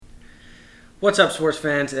What's up, sports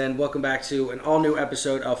fans, and welcome back to an all-new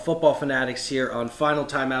episode of Football Fanatics here on Final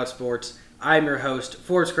Timeout Sports. I'm your host,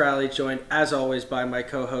 Forrest Crowley, joined, as always, by my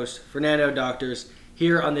co-host, Fernando Doctors.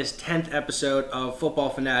 Here on this 10th episode of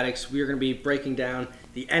Football Fanatics, we are going to be breaking down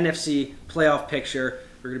the NFC playoff picture.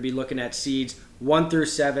 We're going to be looking at seeds 1 through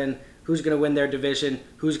 7, who's going to win their division,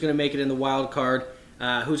 who's going to make it in the wild card,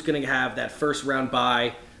 who's going to have that first round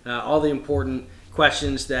bye, all the important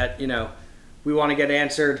questions that, we want to get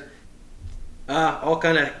answered. I'll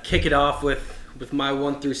kind of kick it off with my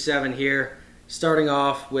 1 through 7 here, starting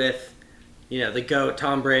off with, the GOAT,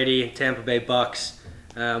 Tom Brady, Tampa Bay Bucks,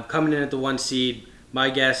 coming in at the 1 seed. My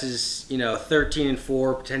guess is,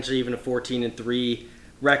 13-4, potentially even a 14-3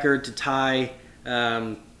 record to tie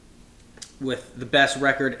with the best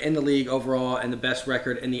record in the league overall and the best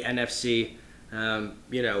record in the NFC.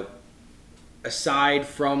 Aside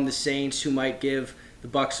from the Saints, who might give the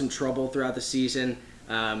Bucks some trouble throughout the season,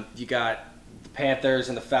 you got the Panthers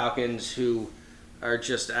and the Falcons, who are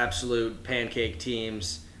just absolute pancake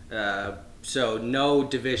teams. So no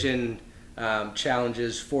division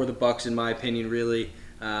challenges for the Bucks, in my opinion, really.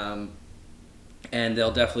 And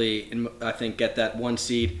they'll definitely, I think, get that 1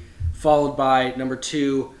 seed, followed by number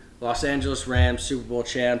 2, Los Angeles Rams, Super Bowl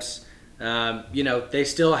champs. They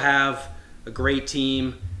still have a great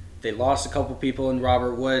team. They lost a couple people in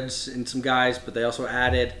Robert Woods and some guys, but they also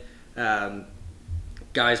added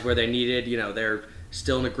guys where they needed. They're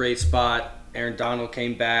still in a great spot. Aaron Donald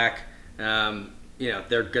came back. They're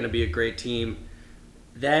going to be a great team.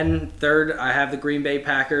 Then third, I have the Green Bay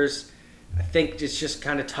Packers. I think it's just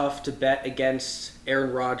kind of tough to bet against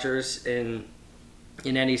Aaron Rodgers in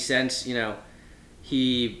any sense.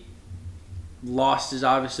 He lost his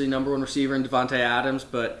obviously number 1 receiver in Devontae Adams,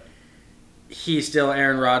 but he's still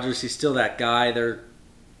Aaron Rodgers. He's still that guy. They're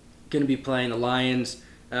going to be playing the Lions,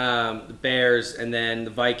 the Bears, and then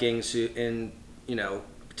the Vikings in,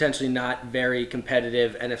 potentially not very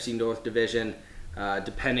competitive NFC North division,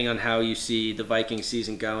 depending on how you see the Vikings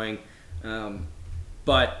season going.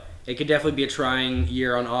 But it could definitely be a trying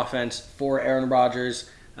year on offense for Aaron Rodgers.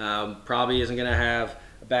 Probably isn't going to have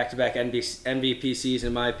a back-to-back MVP season,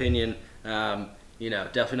 in my opinion.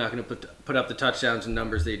 Definitely not going to put up the touchdowns and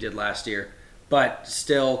numbers that he did last year. But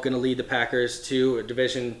still going to lead the Packers to a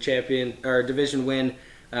division champion or a division win.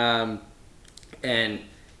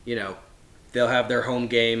 They'll have their home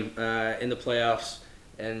game in the playoffs,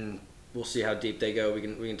 and we'll see how deep they go. We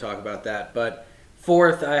can talk about that. But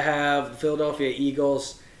fourth, I have the Philadelphia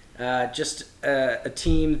Eagles, just a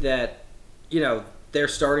team that they're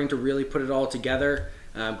starting to really put it all together.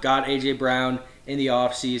 Got A.J. Brown in the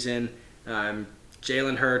offseason,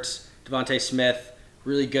 Jalen Hurts, Devontae Smith,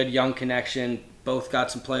 really good young connection. Both got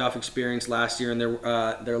some playoff experience last year in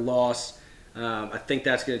their loss. I think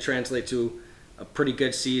that's going to translate to a pretty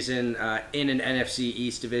good season in an NFC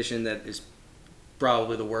East division that is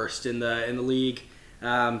probably the worst in the league.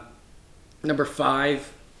 Number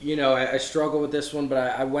 5, I struggle with this one,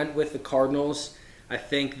 but I went with the Cardinals. I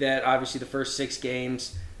think that obviously the first 6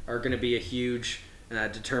 games are going to be a huge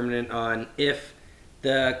determinant on if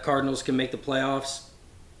the Cardinals can make the playoffs.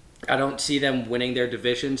 I don't see them winning their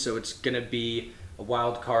division, so it's going to be a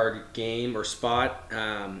wild card game or spot,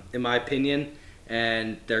 in my opinion.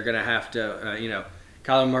 And they're going to have to,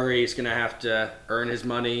 Kyler Murray is going to have to earn his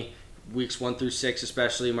money, weeks 1 through 6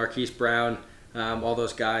 especially, Marquise Brown, all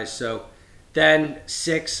those guys. So then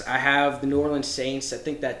 6, I have the New Orleans Saints. I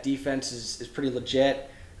think that defense is pretty legit.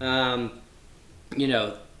 They're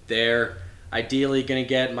ideally going to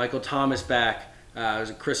get Michael Thomas back.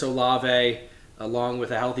 There's a Chris Olave, along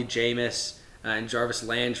with a healthy Jameis and Jarvis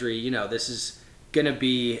Landry. This is going to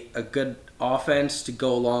be a good offense to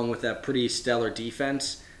go along with that pretty stellar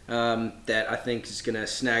defense that I think is going to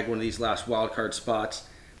snag one of these last wild card spots,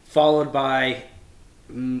 followed by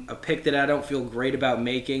a pick that I don't feel great about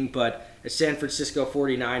making, but a San Francisco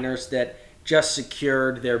 49ers that just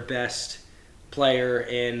secured their best player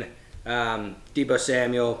in Deebo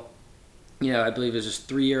Samuel. I believe it was his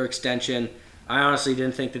 3-year extension. I honestly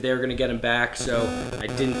didn't think that they were going to get him back, so I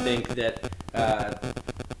didn't think that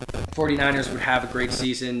 49ers would have a great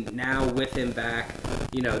season. Now with him back,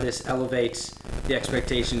 this elevates the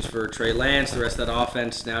expectations for Trey Lance, the rest of that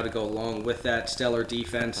offense now to go along with that stellar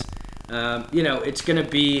defense. It's going to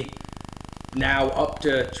be now up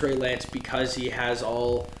to Trey Lance because he has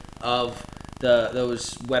all of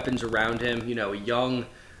those weapons around him. A young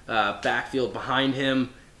backfield behind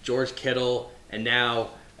him, George Kittle, and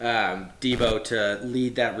now Deebo to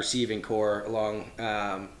lead that receiving core along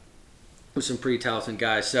with some pretty talented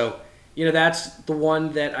guys. So, that's the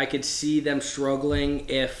one that I could see them struggling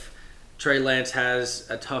if Trey Lance has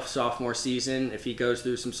a tough sophomore season. If he goes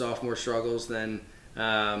through some sophomore struggles, then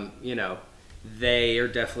they are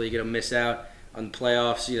definitely going to miss out on the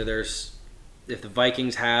playoffs. If the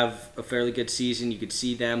Vikings have a fairly good season, you could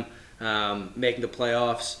see them making the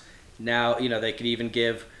playoffs. Now, they could even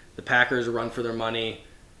give the Packers a run for their money,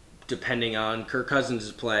 depending on Kirk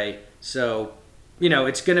Cousins' play. So,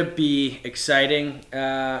 it's going to be exciting,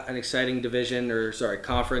 an exciting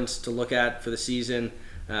conference to look at for the season.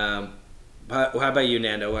 How about you,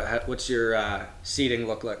 Nando? What's your seeding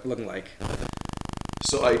looking like?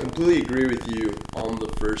 So I completely agree with you on the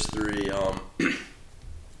first three.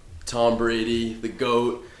 Tom Brady, the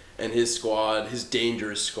GOAT, and his squad, his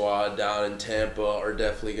dangerous squad down in Tampa, are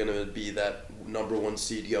definitely going to be that number one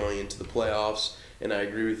seed going into the playoffs. And I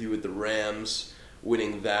agree with you with the Rams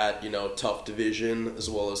winning that, tough division, as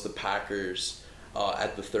well as the Packers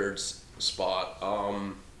at the third spot.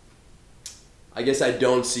 I guess I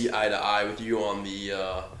don't see eye to eye with you on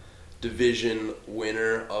the division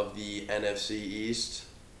winner of the NFC East.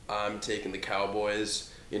 I'm taking the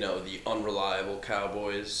Cowboys. The unreliable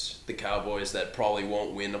Cowboys, the Cowboys that probably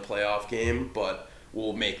won't win a playoff game, but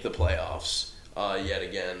will make the playoffs yet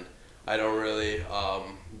again. I don't really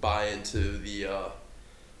buy into the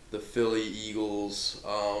Philly Eagles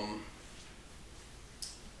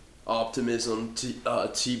optimism,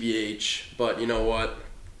 TBH, but you know what?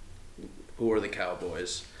 Who are the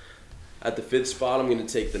Cowboys? At the fifth spot, I'm going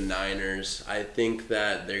to take the Niners. I think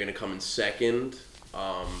that they're going to come in second,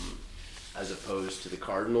 as opposed to the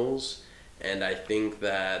Cardinals, and I think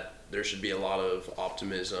that there should be a lot of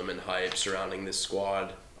optimism and hype surrounding this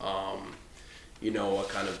squad. What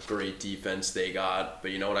kind of great defense they got,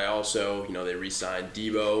 but what I also, they re-signed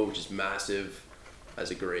Debo, which is massive, as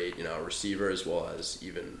a great, receiver, as well as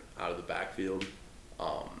even out of the backfield.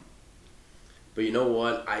 But you know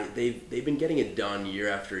what? They've been getting it done year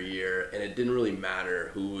after year, and it didn't really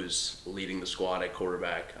matter who was leading the squad at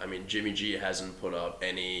quarterback. I mean, Jimmy G hasn't put up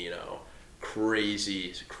any,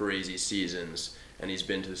 crazy seasons, and he's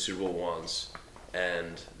been to the Super Bowl once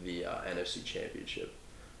and the NFC Championship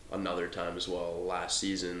another time as well last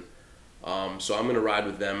season. So I'm going to ride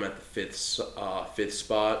with them at the fifth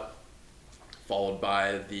spot, followed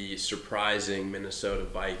by the surprising Minnesota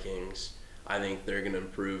Vikings. I think they're going to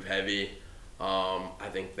improve heavy. I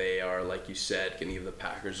think they are, like you said, going to give the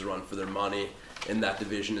Packers a run for their money in that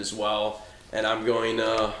division as well. And I'm going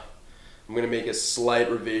to make a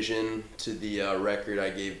slight revision to the record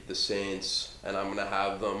I gave the Saints, and I'm going to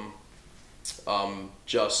have them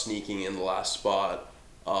just sneaking in the last spot,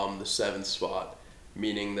 the seventh spot,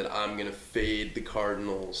 meaning that I'm going to fade the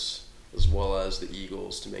Cardinals as well as the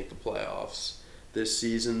Eagles to make the playoffs this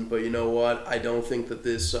season. But you know what? I don't think that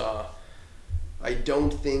this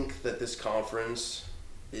conference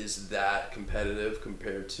is that competitive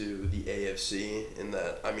compared to the AFC. In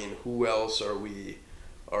that, I mean, who else are we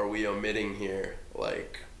omitting here?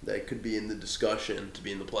 Like, that could be in the discussion to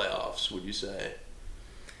be in the playoffs, would you say?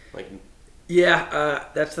 Yeah,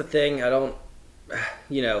 that's the thing. I don't.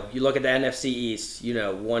 You look at the NFC East.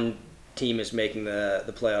 One team is making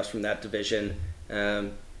the playoffs from that division.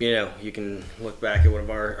 You can look back at one of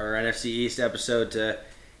our NFC East episode to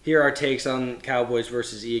hear our takes on Cowboys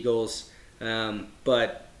versus Eagles.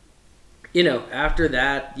 But after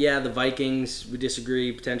that, the Vikings, we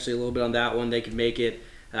disagree potentially a little bit on that one. They could make it.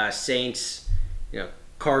 Saints,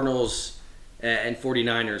 Cardinals, and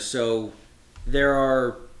 49ers. So there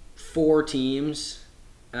are 4 teams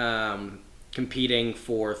competing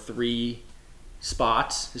for 3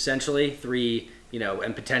 spots, essentially. 3,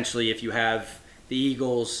 and potentially if you have the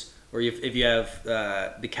Eagles, or if you have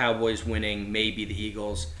the Cowboys winning, maybe the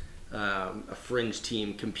Eagles, a fringe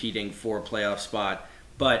team competing for a playoff spot.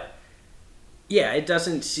 But yeah, it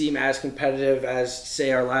doesn't seem as competitive as,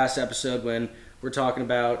 say, our last episode when we're talking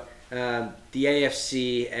about the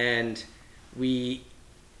AFC, and we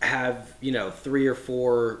have 3 or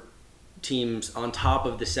 4 teams on top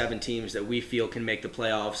of the 7 teams that we feel can make the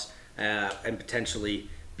playoffs and potentially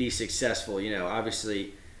be successful.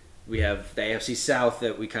 Obviously we have the AFC South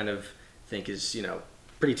that we kind of think is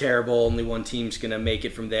pretty terrible. Only one team's gonna make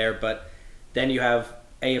it from there. But then you have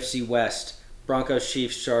AFC West: Broncos,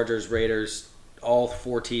 Chiefs, Chargers, Raiders. All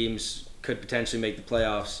 4 teams could potentially make the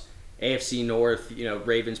playoffs. AFC North,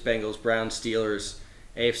 Ravens, Bengals, Browns, Steelers.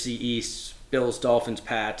 AFC East: Bills, Dolphins,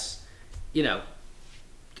 Pats.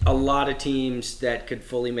 A lot of teams that could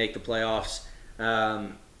fully make the playoffs.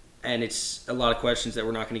 And it's a lot of questions that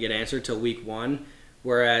we're not going to get answered till week 1.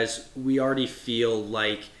 Whereas we already feel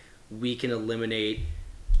like we can eliminate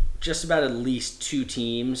just about at least 2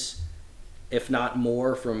 teams, if not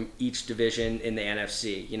more, from each division in the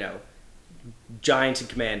NFC. Giants and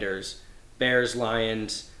Commanders, Bears,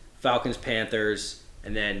 Lions, Falcons, Panthers,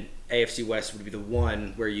 and then AFC West would be the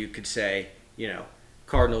one where you could say,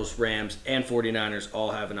 Cardinals, Rams, and 49ers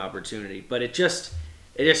all have an opportunity. But it just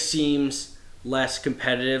seems less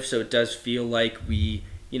competitive, so it does feel like we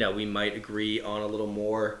might agree on a little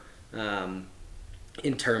more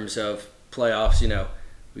in terms of playoffs.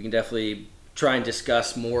 We can definitely try and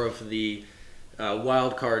discuss more of the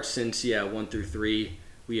wild cards since 1 through 3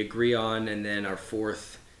 we agree on, and then our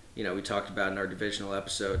fourth we talked about in our divisional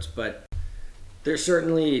episodes. But there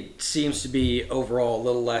certainly seems to be overall a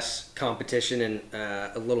little less competition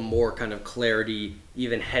and a little more kind of clarity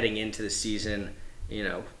even heading into the season,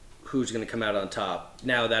 who's going to come out on top.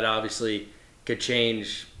 Now that obviously could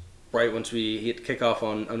change right once we hit kickoff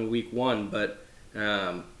on week 1, but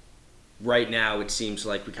right now it seems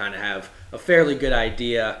like we kind of have a fairly good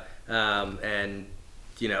idea, and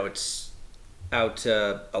it's out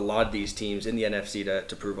to a lot of these teams in the NFC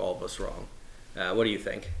to prove all of us wrong. What do you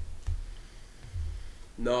think?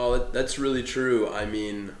 No, that's really true. I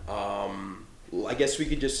mean, I guess we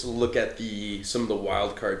could just look at some of the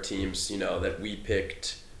wild card teams, that we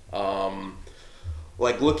picked.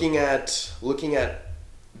 Like looking at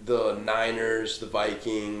the Niners, the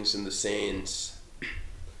Vikings, and the Saints.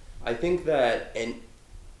 I think that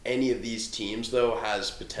any of these teams though has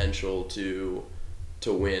potential to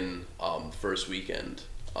win first weekend.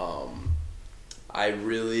 I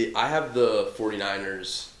have the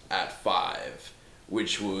 49ers at 5,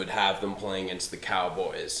 which would have them playing against the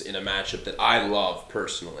Cowboys in a matchup that I love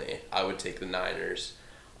personally. I would take the Niners.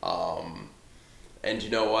 And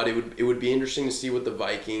you know what? It would be interesting to see what the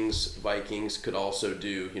Vikings could also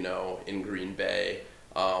do, in Green Bay,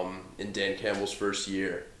 in Dan Campbell's first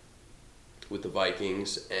year with the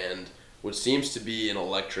Vikings, and what seems to be an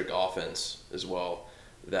electric offense as well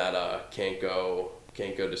that can't go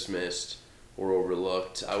dismissed or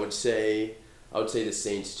overlooked. I would say the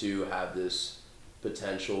Saints too have this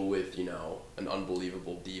potential with an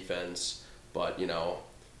unbelievable defense, but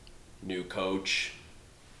new coach.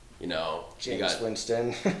 Jameis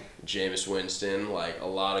Winston. Jameis Winston, like a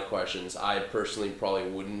lot of questions. I personally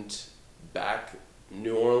probably wouldn't back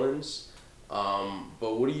New Orleans.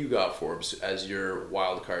 But what do you got, Forbes, as your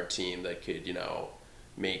wild card team that could,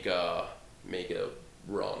 make a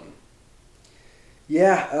run?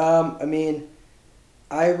 Yeah, I mean,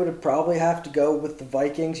 I would probably have to go with the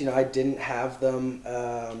Vikings. I didn't have them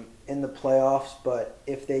in the playoffs, but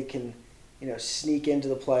if they can, sneak into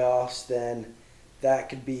the playoffs, then that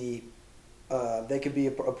could be they could be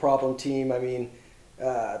a problem team. I mean,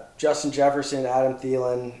 Justin Jefferson, Adam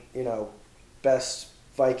Thielen, best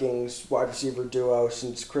Vikings wide receiver duo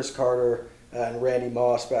since Chris Carter and Randy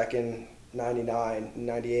Moss back in 99 and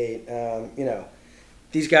 98.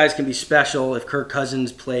 These guys can be special if Kirk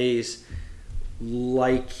Cousins plays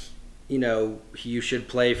like you should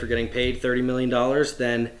play for getting paid $30 million,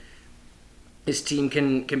 then his team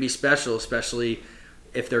can be special, especially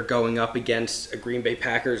if they're going up against a Green Bay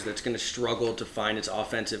Packers that's going to struggle to find its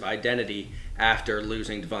offensive identity after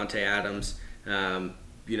losing Devontae Adams.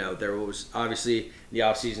 There was obviously in the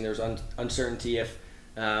offseason there was uncertainty if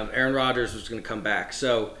Aaron Rodgers was going to come back.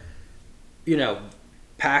 So,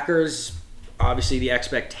 Packers, obviously the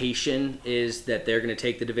expectation is that they're going to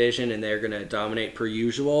take the division and they're going to dominate per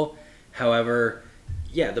usual. However,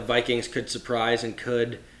 the Vikings could surprise and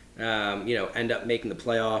could, end up making the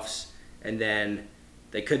playoffs, and then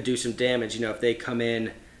they could do some damage. If they come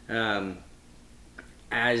in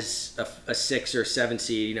as a 6 or 7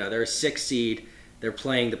 seed, they're a 6 seed, they're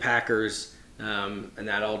playing the Packers, and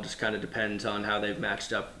that all just kind of depends on how they've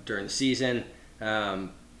matched up during the season.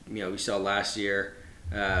 We saw last year,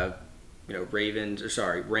 Rams,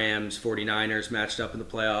 49ers matched up in the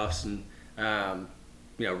playoffs, and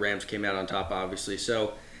Rams came out on top, obviously.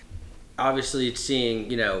 So obviously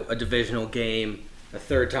seeing a divisional game a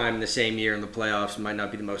third time in the same year in the playoffs might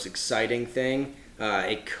not be the most exciting thing.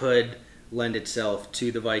 It could lend itself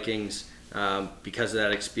to the Vikings because of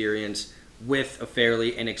that experience with a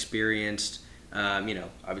fairly inexperienced,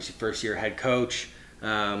 obviously first-year head coach.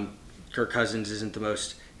 Kirk Cousins isn't the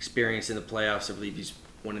most experienced in the playoffs. I believe he's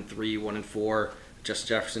 1-3, 1-4. Justin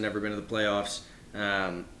Jefferson never been to the playoffs.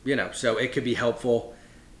 So it could be helpful.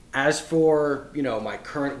 As for, my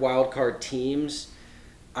current wild card teams,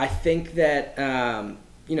 I think that,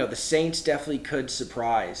 the Saints definitely could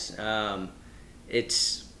surprise.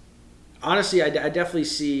 It's honestly, I definitely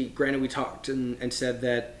see, granted we talked and said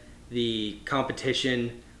that the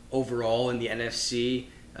competition overall in the NFC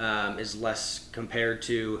is less compared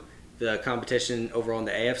to the competition overall in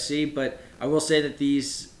the AFC, but I will say that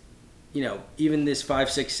these, even this 5,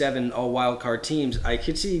 6, 7 all wild card teams, I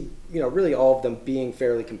could see, really all of them being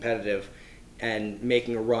fairly competitive and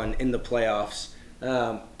making a run in the playoffs.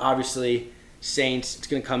 Obviously, Saints, it's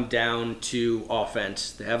going to come down to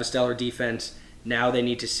offense. They have a stellar defense. Now they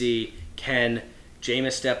need to see, can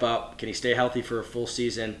Jameis step up? Can he stay healthy for a full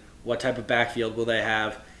season? What type of backfield will they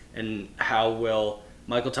have? And how will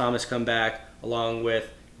Michael Thomas come back along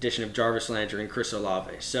with addition of Jarvis Landry and Chris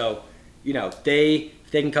Olave? So, if they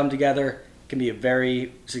can come together, it can be a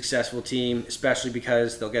very successful team, especially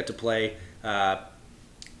because they'll get to play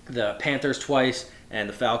the Panthers twice and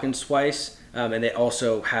the Falcons twice. And they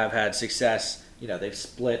also have had success. They've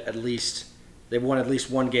won at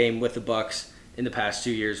least one game with the Bucs in the past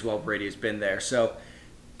 2 years while Brady has been there. So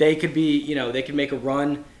they could be, they could make a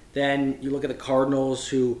run. Then you look at the Cardinals,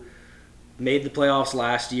 who made the playoffs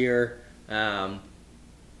last year,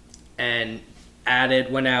 and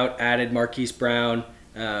added Marquise Brown.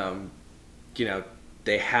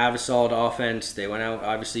 They have a solid offense. They went out,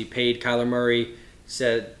 obviously paid Kyler Murray,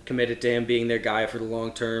 committed to him being their guy for the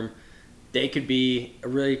long term. They could be a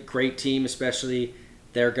really great team, especially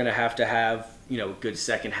they're going to have a good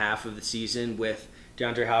second half of the season with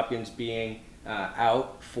DeAndre Hopkins being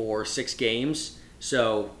out for 6 games.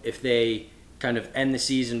 So if they kind of end the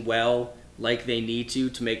season well, like they need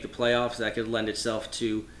to make the playoffs, that could lend itself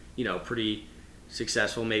to, pretty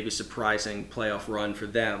successful, maybe surprising playoff run for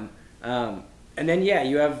them. And then,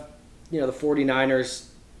 you have, the 49ers,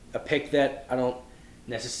 a pick that I don't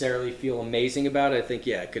necessarily feel amazing about. I think,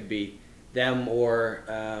 it could be them or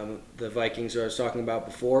the Vikings who I was talking about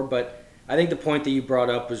before. But I think the point that you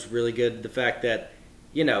brought up was really good. The fact that,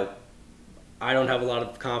 I don't have a lot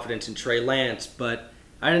of confidence in Trey Lance, but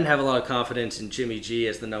I didn't have a lot of confidence in Jimmy G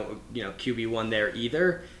as the QB1 there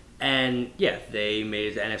either. And, they made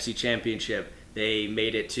it to the NFC Championship. They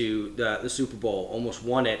made it to the Super Bowl, almost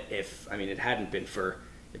won it if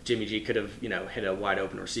Jimmy G could have, hit a wide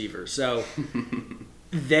open receiver. So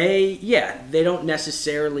they don't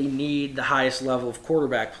necessarily need the highest level of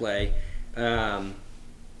quarterback play.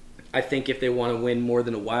 I think if they want to win more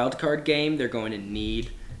than a wild card game, they're going to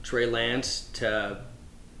need Trey Lance to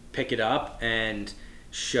pick it up and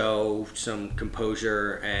show some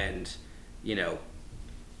composure and,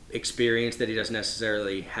 experience that he doesn't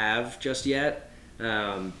necessarily have just yet.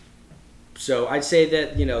 So I'd say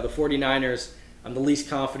that, the 49ers, I'm the least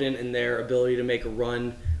confident in their ability to make a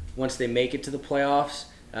run once they make it to the playoffs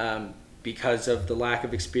because of the lack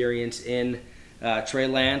of experience in Trey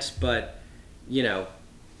Lance. But,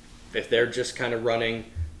 if they're just kind of running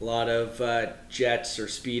a lot of jets or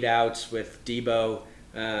speed outs with Debo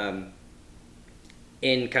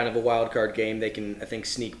in kind of a wild card game, they can, I think,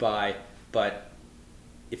 sneak by. But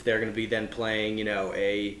if they're going to be then playing,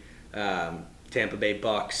 a Tampa Bay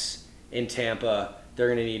Bucks in Tampa, they're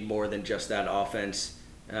going to need more than just that offense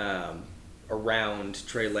around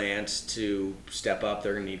Trey Lance to step up.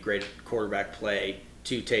 They're going to need great quarterback play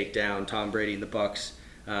to take down Tom Brady and the Bucks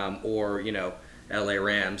or, LA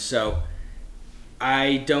Rams. So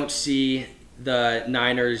I don't see the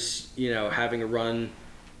Niners, having a run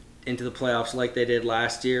into the playoffs like they did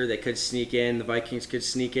last year. They could sneak in. The Vikings could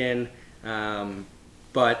sneak in.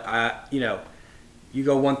 But, you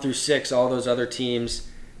go 1 through 6, all those other teams,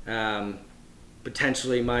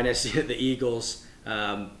 potentially minus the Eagles,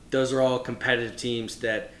 those are all competitive teams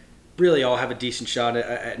that really all have a decent shot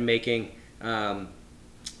at making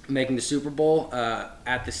the Super Bowl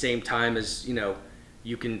at the same time as,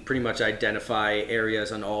 you can pretty much identify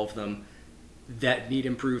areas on all of them that need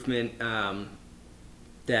improvement.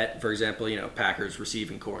 That, for example, Packers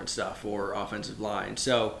receiving core and stuff or offensive line.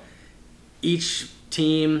 So each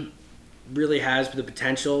team really has the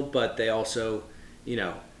potential, but they also,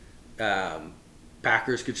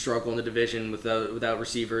 Packers could struggle in the division without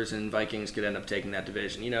receivers, and Vikings could end up taking that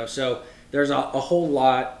division. So there's a whole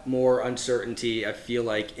lot more uncertainty, I feel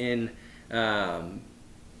like, in kind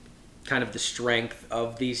of the strength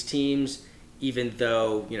of these teams, even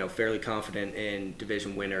though, fairly confident in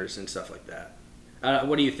division winners and stuff like that.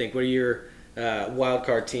 What do you think? What are your wild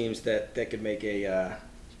card teams that could make a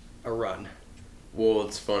run? Well,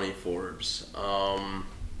 it's funny, Forbes.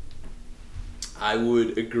 I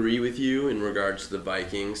would agree with you in regards to the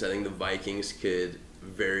Vikings. I think the Vikings could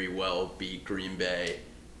very well beat Green Bay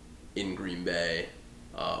in Green Bay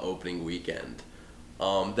opening weekend.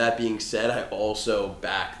 That being said, I also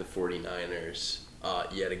back the 49ers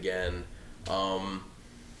yet again.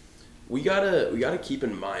 We gotta keep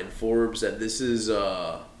in mind, Forbes, that this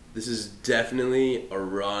is definitely a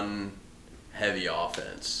run heavy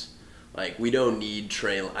offense. Like, we don't need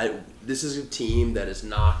Trey. This is a team that is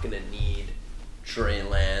not gonna need Trey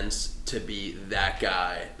Lance to be that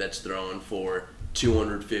guy that's throwing for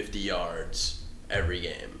 250 yards every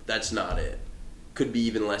game. That's not it. could be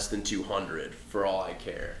even less than 200 for all I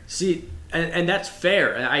care. See, and that's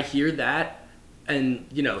fair. And I hear that, and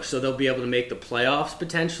so they'll be able to make the playoffs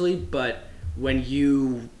potentially. But once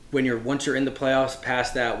you're in the playoffs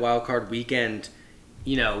past that wild card weekend,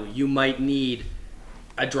 you might need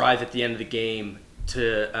a drive at the end of the game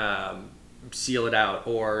to seal it out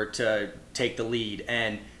or to take the lead.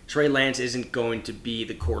 And Trey Lance isn't going to be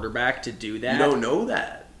the quarterback to do that. You don't know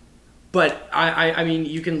that. But I mean,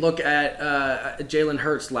 you can look at Jalen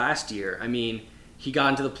Hurts last year. I mean, he got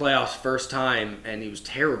into the playoffs first time and he was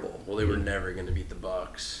terrible. Well, they were never going to beat the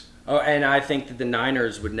Bucs. Oh, and I think that the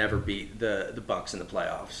Niners would never beat the Bucs in the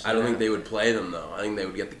playoffs. I don't think they would play them though. I think they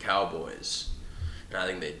would get the Cowboys, and I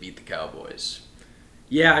think they'd beat the Cowboys.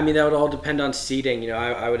 Yeah, I mean that would all depend on seeding.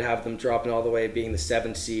 I would have them dropping all the way, being the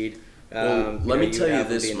 7th seed. Well, let me tell you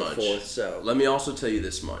this much. Let me also tell you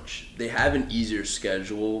this much. They have an easier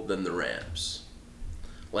schedule than the Rams.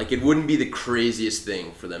 Like, it wouldn't be the craziest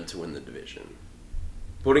thing for them to win the division.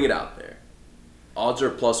 Putting it out there. Odds are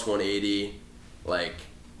plus 180. Like,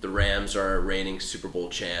 the Rams are reigning Super Bowl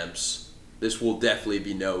champs. This will definitely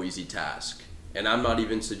be no easy task. And I'm not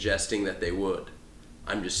even suggesting that they would.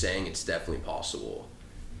 I'm just saying it's definitely possible.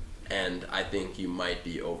 And I think you might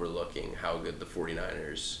be overlooking how good the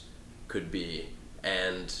 49ers could be.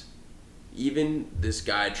 And even this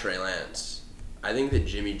guy Trey Lance, I think that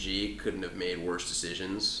Jimmy G couldn't have made worse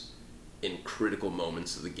decisions in critical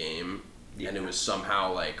moments of the game. Yeah. And it was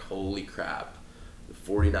somehow like, holy crap, the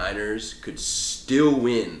 49ers could still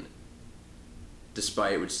win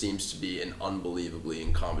despite what seems to be an unbelievably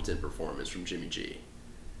incompetent performance from Jimmy G.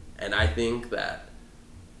 And I think that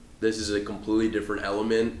this is a completely different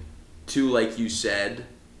element to, like you said,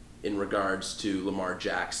 in regards to Lamar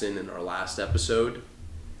Jackson in our last episode,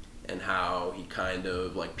 and how he kind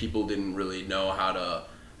of, like, people didn't really know how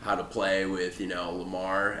to play with,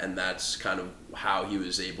 Lamar, and that's kind of how he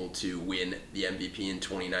was able to win the MVP in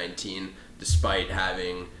 2019 despite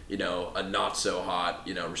having, a not so hot,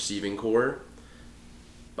 receiving core.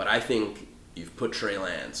 But I think you've put Trey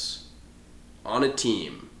Lance on a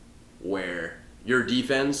team where your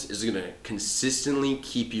defense is going to consistently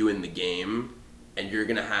keep you in the game, and you're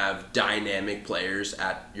going to have dynamic players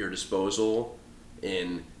at your disposal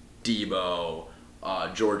in Debo,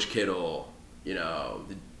 George Kittle,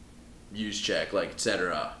 the Juszczyk,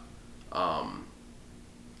 etc.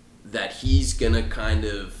 That he's going to kind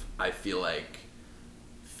of, I feel like,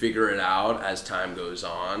 figure it out as time goes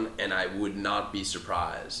on, and I would not be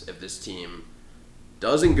surprised if this team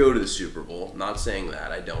doesn't go to the Super Bowl. Not saying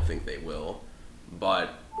that, I don't think they will,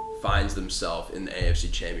 but finds themselves in the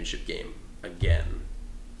AFC Championship game again.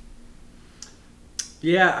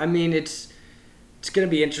 Yeah, I mean it's going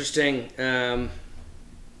to be interesting.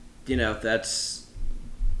 That's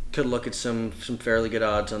could look at some fairly good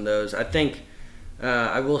odds on those. I think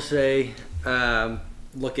I will say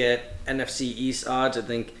look at NFC East odds. I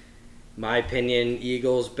think, my opinion,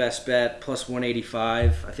 Eagles best bet plus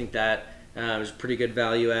 185. I think that is a pretty good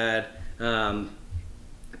value add. I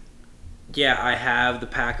have the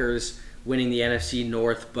Packers winning the NFC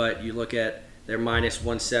North, but you look at they're minus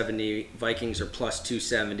 170. Vikings are plus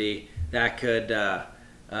 270. That could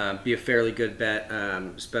be a fairly good bet,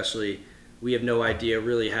 especially we have no idea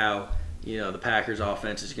really how the Packers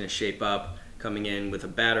offense is going to shape up, coming in with a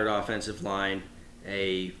battered offensive line,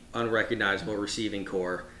 a unrecognizable receiving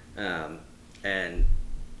core, and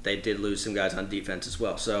they did lose some guys on defense as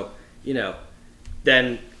well. So,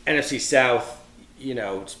 then NFC South,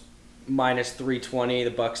 it's minus 320,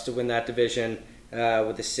 the Bucs to win that division,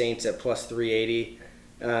 with the Saints at plus 380.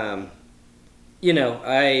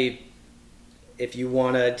 If you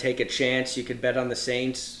want to take a chance, you could bet on the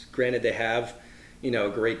Saints. Granted, they have, a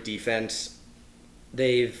great defense.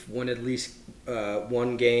 They've won at least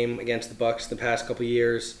one game against the Bucs the past couple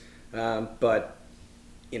years. But,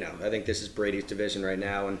 I think this is Brady's division right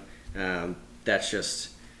now, and that's just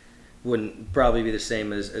wouldn't probably be the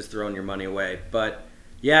same as throwing your money away. But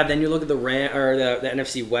yeah, then you look at the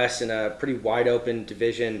NFC West in a pretty wide open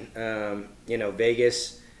division.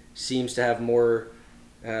 Vegas seems to have more,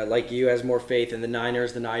 like you, has more faith in the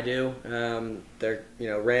Niners than I do. They're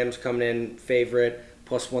Rams coming in favorite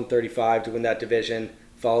plus 135 to win that division,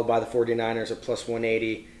 followed by the 49ers at plus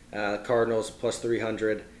 180, Cardinals plus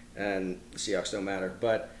 300, and the Seahawks don't matter.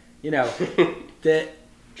 But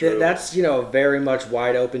that's a very much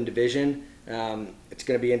wide open division. It's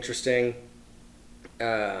going to be interesting.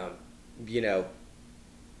 I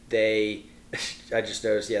just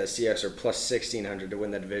noticed, the Seahawks are plus 1,600 to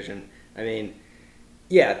win the division. I mean,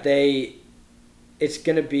 it's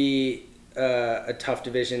going to be a tough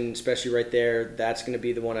division, especially right there. That's going to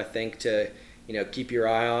be the one I think to, keep your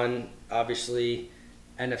eye on. Obviously,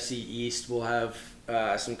 NFC East will have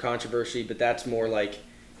some controversy, but that's more like,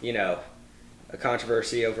 a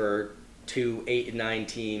controversy over 2 8 and 9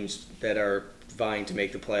 teams that are vying to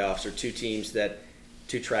make the playoffs, or two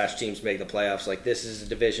trash teams make the playoffs. Like, this is a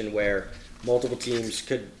division where multiple teams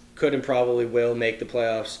could and probably will make the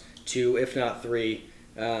playoffs, 2 if not 3.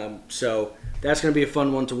 So that's going to be a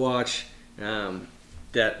fun one to watch.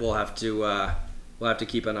 That we'll have to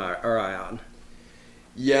keep our eye on.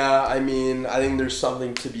 Yeah, I mean, I think there's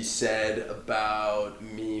something to be said about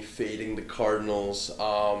me fading the Cardinals. It's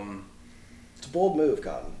a bold move,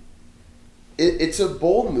 Cotton. It's a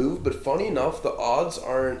bold move, but funny enough, the odds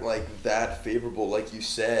aren't like that favorable. Like you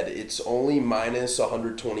said, it's only minus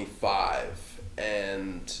 125,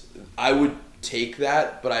 and I would take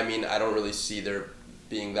that, but I mean, I don't really see there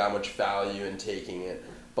being that much value in taking it.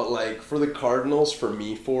 But like for the Cardinals, for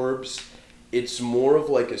me, Forbes, it's more of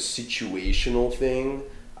like a situational thing.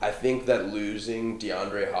 I think that losing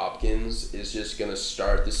DeAndre Hopkins is just going to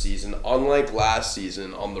start the season, unlike last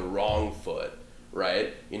season, on the wrong foot,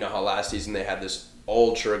 right? You know how last season they had this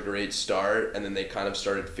ultra great start, and then they kind of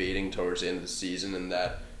started fading towards the end of the season, and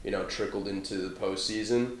that, trickled into the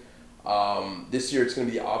postseason. This year it's going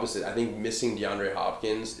to be the opposite. I think missing DeAndre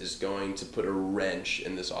Hopkins is going to put a wrench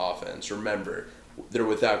in this offense. Remember, they're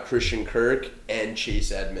without Christian Kirk and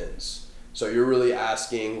Chase Edmonds. So you're really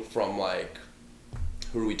asking from, like,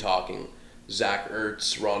 who are we talking? Zach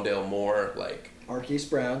Ertz, Rondale Moore, like... Marquise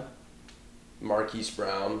Brown,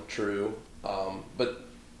 true. But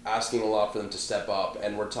asking a lot for them to step up,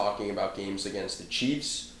 and we're talking about games against the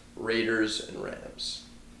Chiefs, Raiders, and Rams.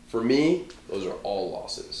 For me, those are all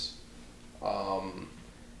losses.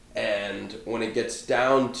 And when it gets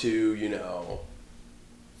down to,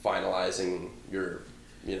 finalizing your,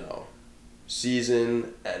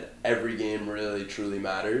 season, and every game really truly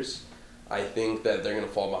matters, I think that they're going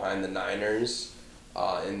to fall behind the Niners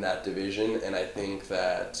in that division, and I think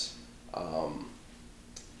that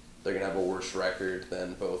they're going to have a worse record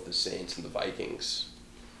than both the Saints and the Vikings,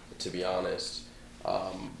 to be honest.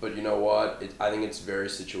 But you know what? I think it's very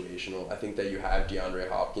situational. I think that you have DeAndre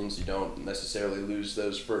Hopkins. You don't necessarily lose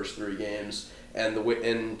those first 3 games. And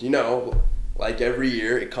like every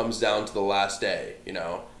year, it comes down to the last day,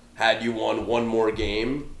 Had you won one more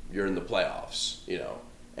game, you're in the playoffs,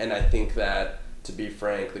 And I think that, to be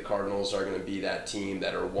frank, the Cardinals are going to be that team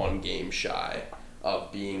that are 1 game shy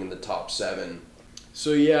of being in the top 7.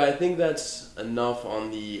 So yeah, I think that's enough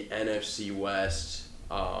on the NFC West.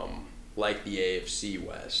 Like the AFC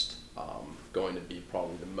West, going to be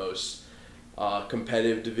probably the most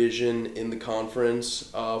competitive division in the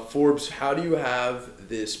conference. Forbes, how do you have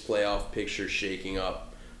this playoff picture shaking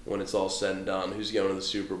up when it's all said and done? Who's going to the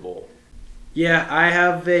Super Bowl? Yeah, I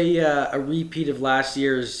have a repeat of last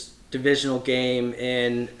year's divisional game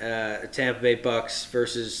in Tampa Bay Bucks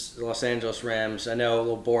versus Los Angeles Rams. I know a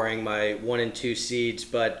little boring, my 1 and 2 seeds,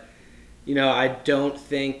 but I don't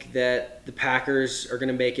think that the Packers are going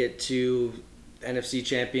to make it to NFC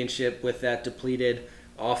Championship with that depleted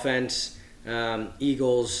offense.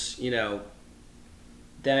 Eagles,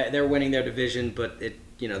 they're winning their division, but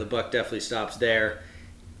the buck definitely stops there.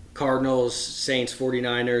 Cardinals, Saints,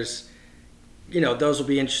 49ers, those will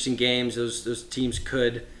be interesting games. Those teams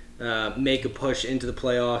could make a push into the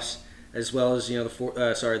playoffs, as well as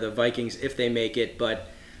the Vikings if they make it, but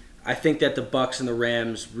I think that the Bucks and the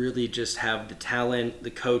Rams really just have the talent,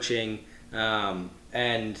 the coaching,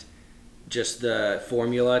 and just the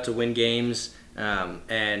formula to win games.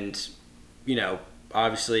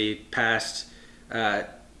 Obviously past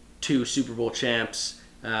 2 Super Bowl champs,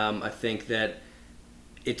 I think that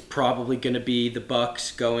it's probably going to be the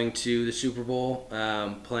Bucks going to the Super Bowl,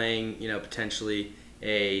 playing potentially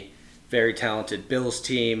a very talented Bills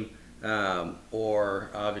team,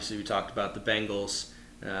 or obviously we talked about the Bengals.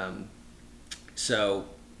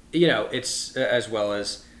 It's as well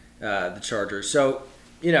as the Chargers. So,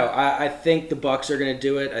 I think the Bucks are going to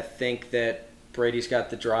do it. I think that Brady's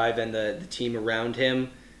got the drive and the team around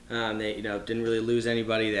him. They didn't really lose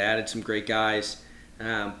anybody. They added some great guys.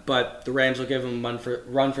 But the Rams will give them a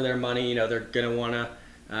run for their money. They're going to want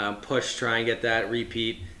to push, try and get that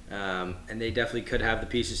repeat. And they definitely could have the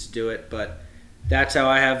pieces to do it. But that's how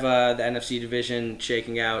I have the NFC division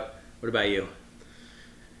shaking out. What about you?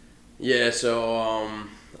 Yeah, so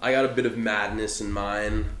I got a bit of madness in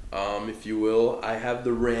mine, if you will. I have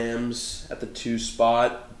the Rams at the 2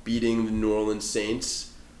 spot, beating the New Orleans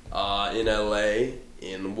Saints in LA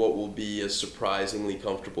in what will be a surprisingly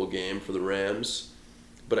comfortable game for the Rams.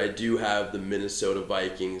 But I do have the Minnesota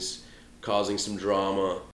Vikings causing some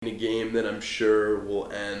drama in a game that I'm sure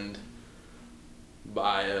will end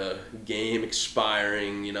by a game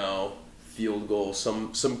expiring, field goal,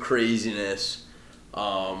 some craziness.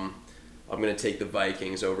 I'm going to take the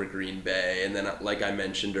Vikings over Green Bay. And then, like I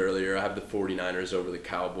mentioned earlier, I have the 49ers over the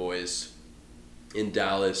Cowboys in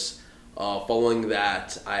Dallas. Following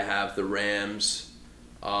that, I have the Rams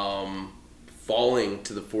falling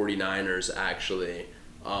to the 49ers, actually.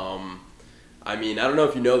 I don't know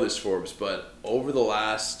if you know this, Forbes, but over the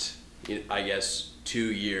last, 2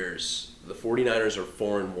 years, the 49ers are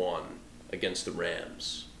 4-1 against the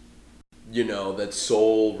Rams. That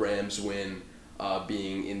sole Rams win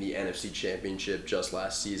being in the NFC Championship just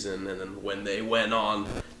last season, and then when they went on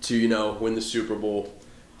to, win the Super Bowl.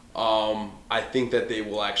 I think that they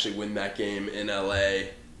will actually win that game in LA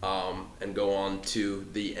and go on to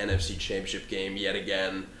the NFC Championship game yet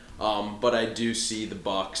again. But I do see the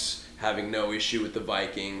Bucs having no issue with the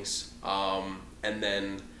Vikings, and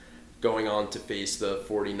then going on to face the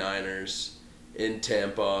 49ers in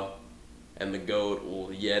Tampa, and the GOAT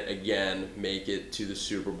will yet again make it to the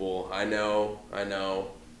Super Bowl. I know,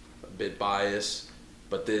 a bit biased,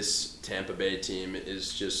 but this Tampa Bay team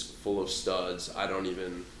is just full of studs. I don't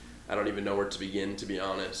even know where to begin, to be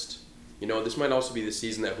honest. This might also be the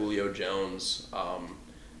season that Julio Jones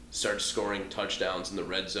starts scoring touchdowns in the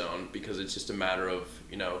red zone, because it's just a matter of,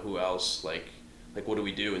 who else, like what do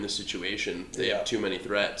we do in this situation? They have too many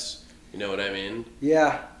threats. You know what I mean?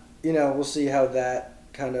 Yeah. We'll see how that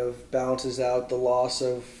kind of balances out the loss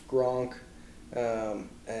of Gronk.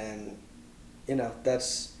 And,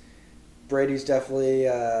 that's Brady's definitely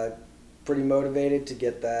pretty motivated to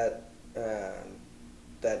get that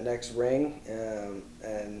next ring. And,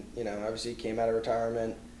 obviously he came out of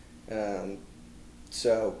retirement. These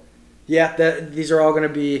are all going to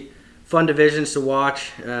be fun divisions to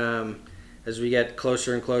watch as we get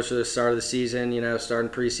closer and closer to the start of the season, starting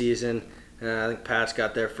preseason. I think Pats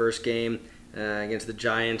got their first game against the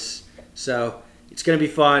Giants. So it's going to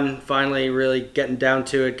be fun, finally really getting down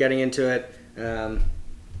to it, getting into it.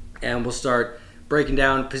 And we'll start breaking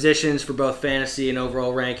down positions for both fantasy and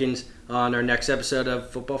overall rankings on our next episode of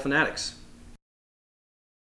Football Fanatics.